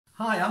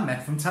Hi, I'm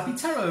Matt from Tuppy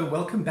Tarot.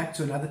 Welcome back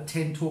to another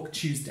 10 Talk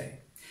Tuesday.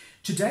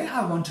 Today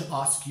I want to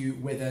ask you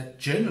whether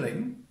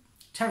journaling,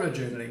 tarot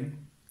journaling,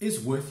 is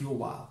worth your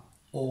while,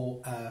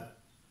 or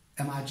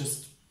am I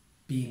just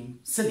being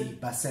silly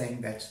by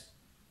saying that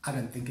I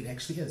don't think it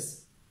actually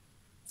is?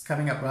 It's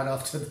coming up right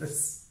after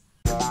this.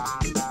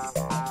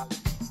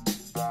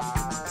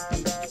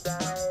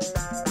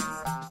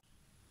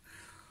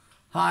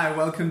 Hi,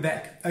 welcome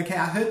back. Okay,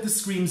 I heard the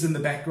screams in the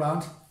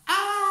background.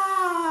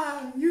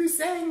 You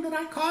saying that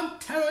I can't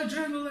tarot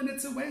journal and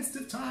it's a waste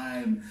of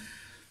time.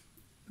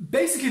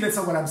 Basically, that's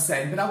not what I'm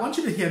saying, but I want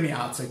you to hear me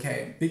out,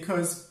 okay?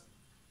 Because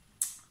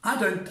I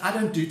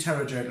don't do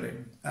tarot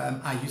journaling.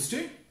 I used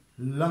to,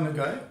 long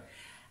ago,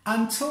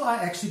 until I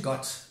actually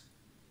got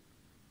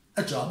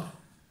a job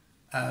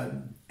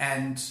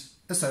and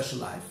a social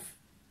life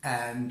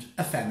and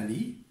a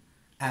family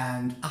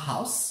and a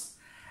house.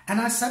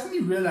 And I suddenly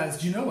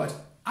realized, you know what?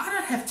 I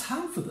don't have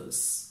time for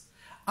this.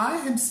 I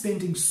am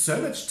spending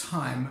so much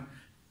time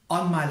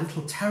on my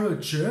little tarot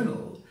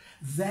journal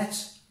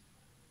that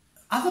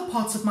other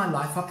parts of my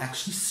life are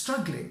actually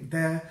struggling.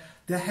 They're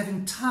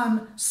having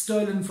time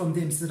stolen from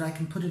them so that I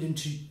can put it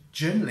into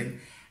journaling.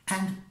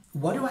 And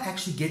what do I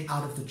actually get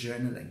out of the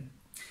journaling?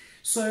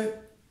 So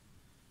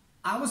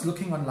I was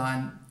looking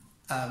online,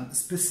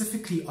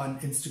 specifically on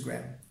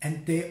Instagram,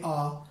 and there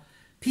are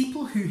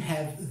people who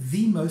have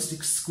the most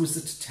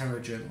exquisite tarot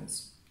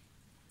journals.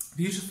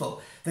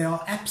 Beautiful. They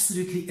are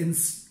absolutely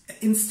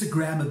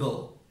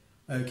Instagrammable.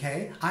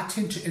 Okay, I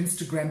tend to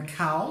Instagram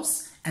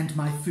cows and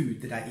my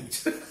food that I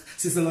eat.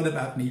 Says a lot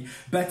about me.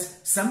 But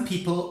some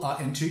people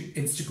are into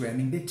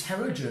Instagramming their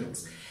tarot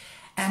journals,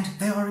 and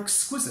they are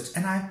exquisite.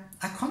 And I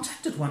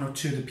contacted one or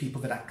two of the people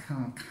that I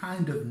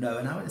kind of know,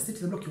 and I said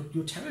to them, look,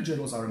 your tarot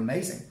journals are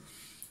amazing.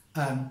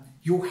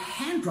 Your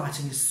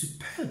handwriting is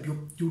superb.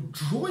 Your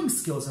drawing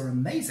skills are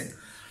amazing.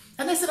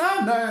 And they said,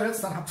 oh no,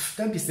 that's not,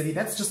 don't be silly,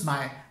 that's just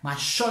my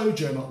show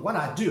journal. What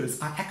I do is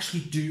I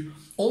actually do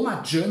all my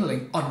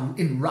journaling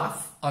in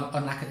rough,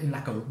 in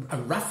a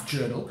rough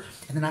journal,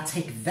 and then I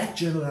take that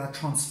journal and I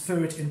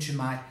transfer it into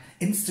my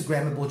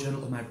Instagrammable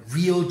journal or my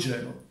real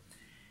journal.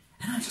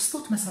 And I just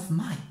thought to myself,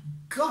 my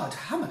God,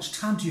 how much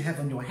time do you have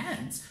on your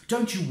hands?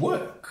 Don't you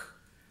work?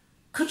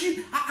 Could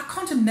you, I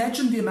can't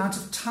imagine the amount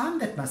of time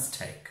that must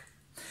take.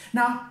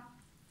 Now,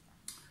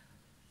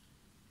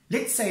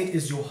 let's say it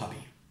is your hobby.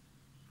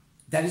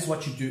 That is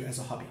what you do as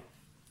a hobby.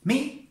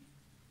 Me,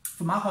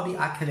 for my hobby,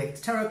 I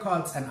collect tarot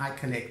cards and I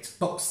collect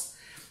books.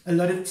 A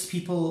lot of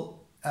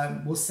people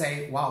will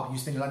say, wow, you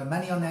spend a lot of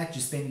money on that,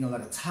 you're spending a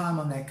lot of time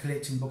on that,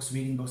 collecting books,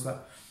 reading books.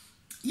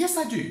 Yes,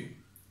 I do.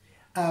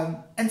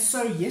 And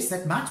so, yes,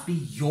 that might be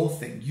your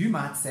thing. You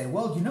might say,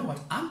 well, you know what,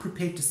 I'm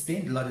prepared to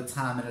spend a lot of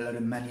time and a lot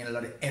of money and a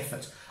lot of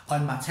effort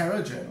on my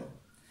tarot journal,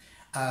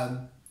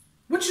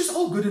 which is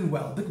all good and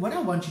well. But what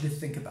I want you to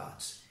think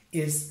about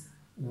is,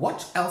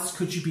 what else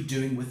could you be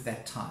doing with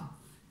that time?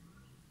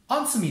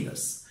 Answer me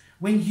this.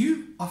 When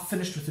you are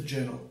finished with a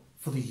journal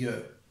for the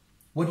year,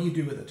 what do you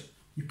do with it?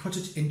 You put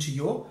it into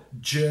your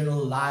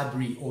journal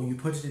library, or you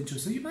put it into,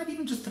 so you might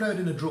even just throw it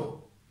in a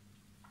drawer.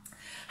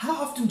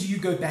 How often do you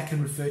go back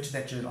and refer to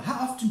that journal?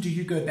 How often do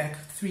you go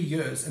back 3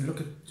 years and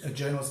look at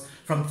journals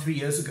from 3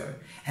 years ago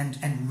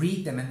and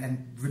read them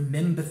and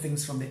remember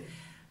things from there?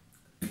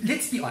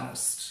 Let's be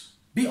honest.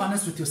 Be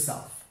honest with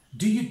yourself.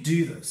 Do you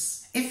do this?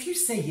 If you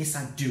say, yes,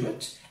 I do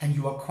it, and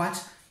you are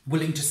quite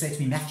willing to say to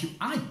me, Matthew,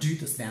 I do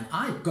this, man.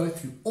 I go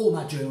through all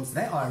my journals.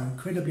 They are an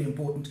incredibly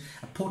important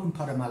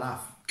part of my life.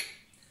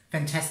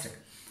 Fantastic.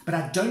 But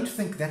I don't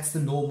think that's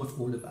the norm with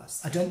all of us.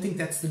 I don't think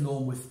that's the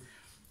norm with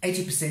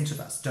 80% of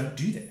us. Don't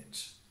do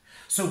that.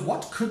 So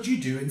what could you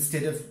do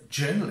instead of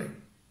journaling?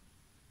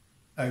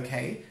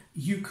 Okay,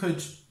 you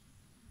could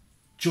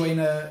join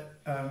a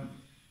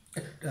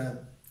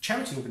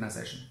charity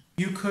organization.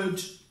 You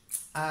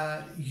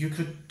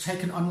could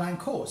take an online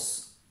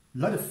course, a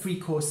lot of free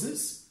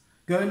courses.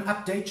 Go and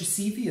update your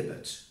CV a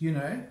bit, you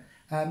know,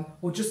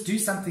 or just do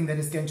something that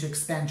is going to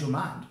expand your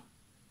mind.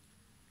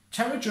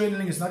 Tarot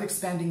journaling is not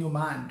expanding your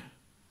mind,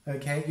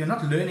 okay? You're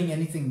not learning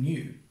anything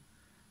new.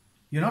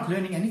 You're not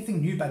learning anything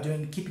new by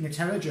keeping a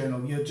tarot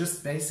journal. You're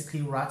just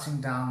basically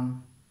writing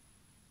down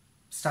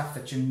stuff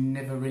that you're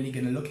never really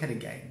going to look at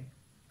again,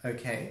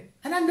 okay?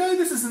 And I know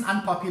this is an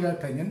unpopular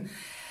opinion.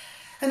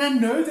 And I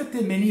know that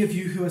there are many of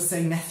you who are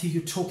saying, Matthew,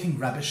 you're talking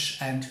rubbish,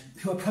 and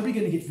who are probably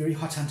going to get very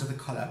hot under the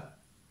collar.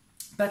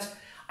 But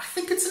I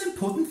think it's an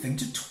important thing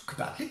to talk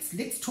about.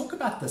 Let's talk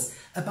about this,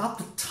 about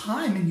the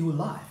time in your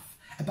life,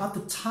 about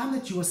the time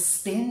that you are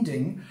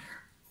spending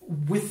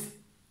with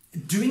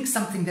doing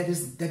something that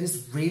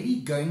is really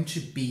going to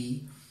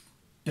be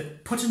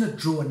put in a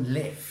drawer and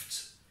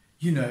left,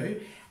 you know.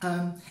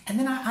 And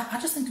then I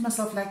just think to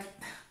myself, like,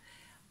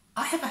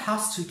 I have a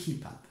house to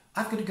keep up.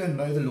 I've got to go and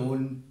mow the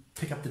lawn,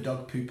 pick up the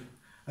dog poop,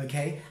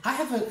 okay? I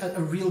have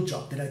a real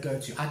job that I go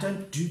to. I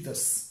don't do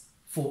this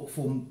for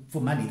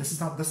money. This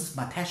is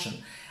my passion.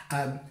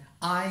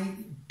 I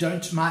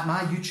don't, my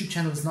YouTube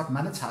channel is not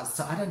monetized,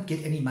 so I don't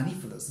get any money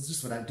for this. It's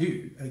just what I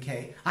do,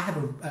 okay? I have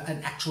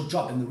an actual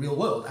job in the real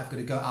world. I've got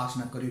to go out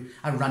and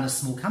I run a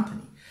small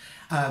company.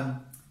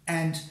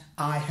 And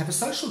I have a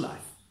social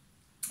life.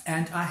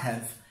 And I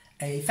have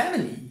a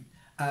family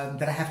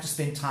that I have to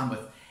spend time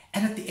with.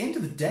 And at the end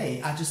of the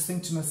day, I just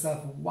think to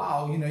myself,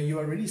 wow, you know, you're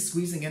already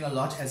squeezing in a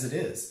lot as it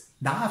is.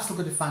 Now I've still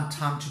got to find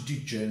time to do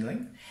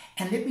journaling.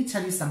 And let me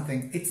tell you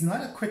something, it's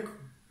not a quick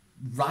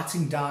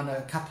writing down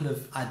a couple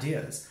of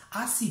ideas.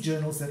 I see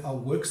journals that are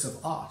works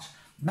of art.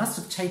 Must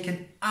have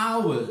taken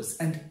hours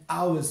and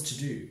hours to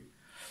do,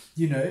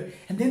 you know.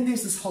 And then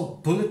there's this whole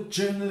bullet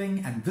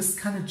journaling and this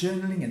kind of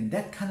journaling and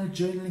that kind of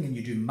journaling, and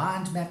you do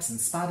mind maps and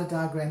spider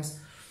diagrams.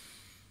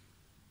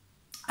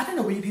 I don't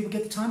know where you people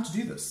get the time to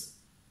do this.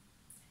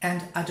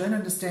 And I don't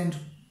understand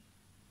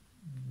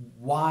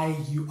why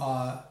you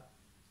are,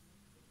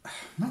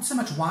 not so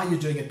much why you're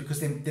doing it, because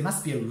there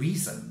must be a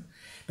reason,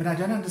 but I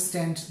don't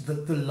understand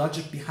the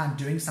logic behind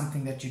doing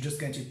something that you're just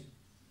going to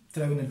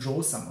throw in a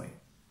drawer somewhere,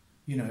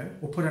 you know,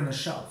 or put on a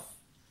shelf.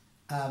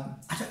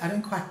 I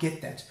don't quite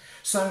get that.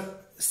 So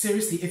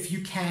seriously, if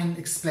you can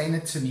explain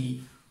it to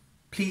me,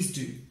 please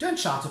do. Don't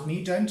shout at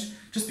me. Don't,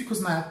 just because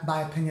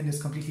my opinion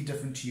is completely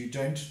different to you,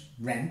 don't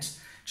rant.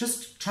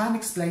 Just try and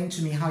explain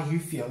to me how you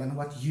feel and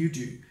what you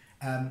do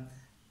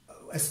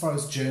as far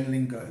as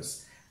journaling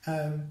goes.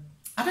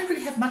 I don't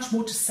really have much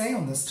more to say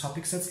on this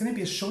topic, so it's going to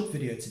be a short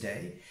video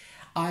today.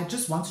 I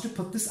just wanted to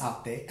put this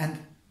out there, and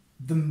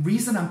the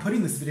reason I'm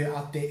putting this video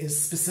out there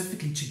is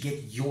specifically to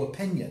get your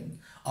opinion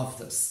of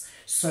this.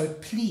 So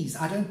please,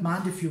 I don't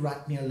mind if you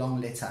write me a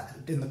long letter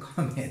in the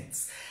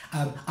comments.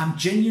 I'm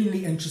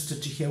genuinely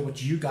interested to hear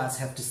what you guys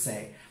have to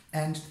say.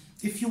 And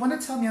if you want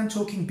to tell me I'm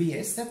talking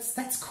BS,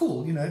 that's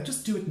cool, you know,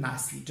 just do it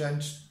nicely.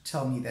 Don't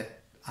tell me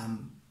that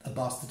I'm a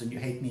bastard and you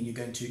hate me and you're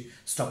going to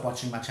stop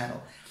watching my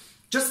channel.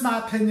 Just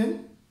my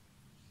opinion.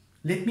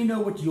 Let me know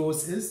what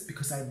yours is,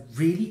 because I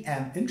really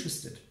am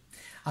interested.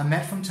 I'm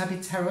Matt from Tubby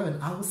Tarot,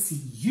 and I will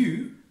see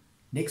you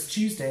next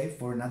Tuesday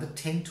for another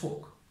 10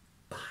 Talk.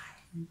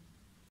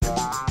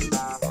 Bye.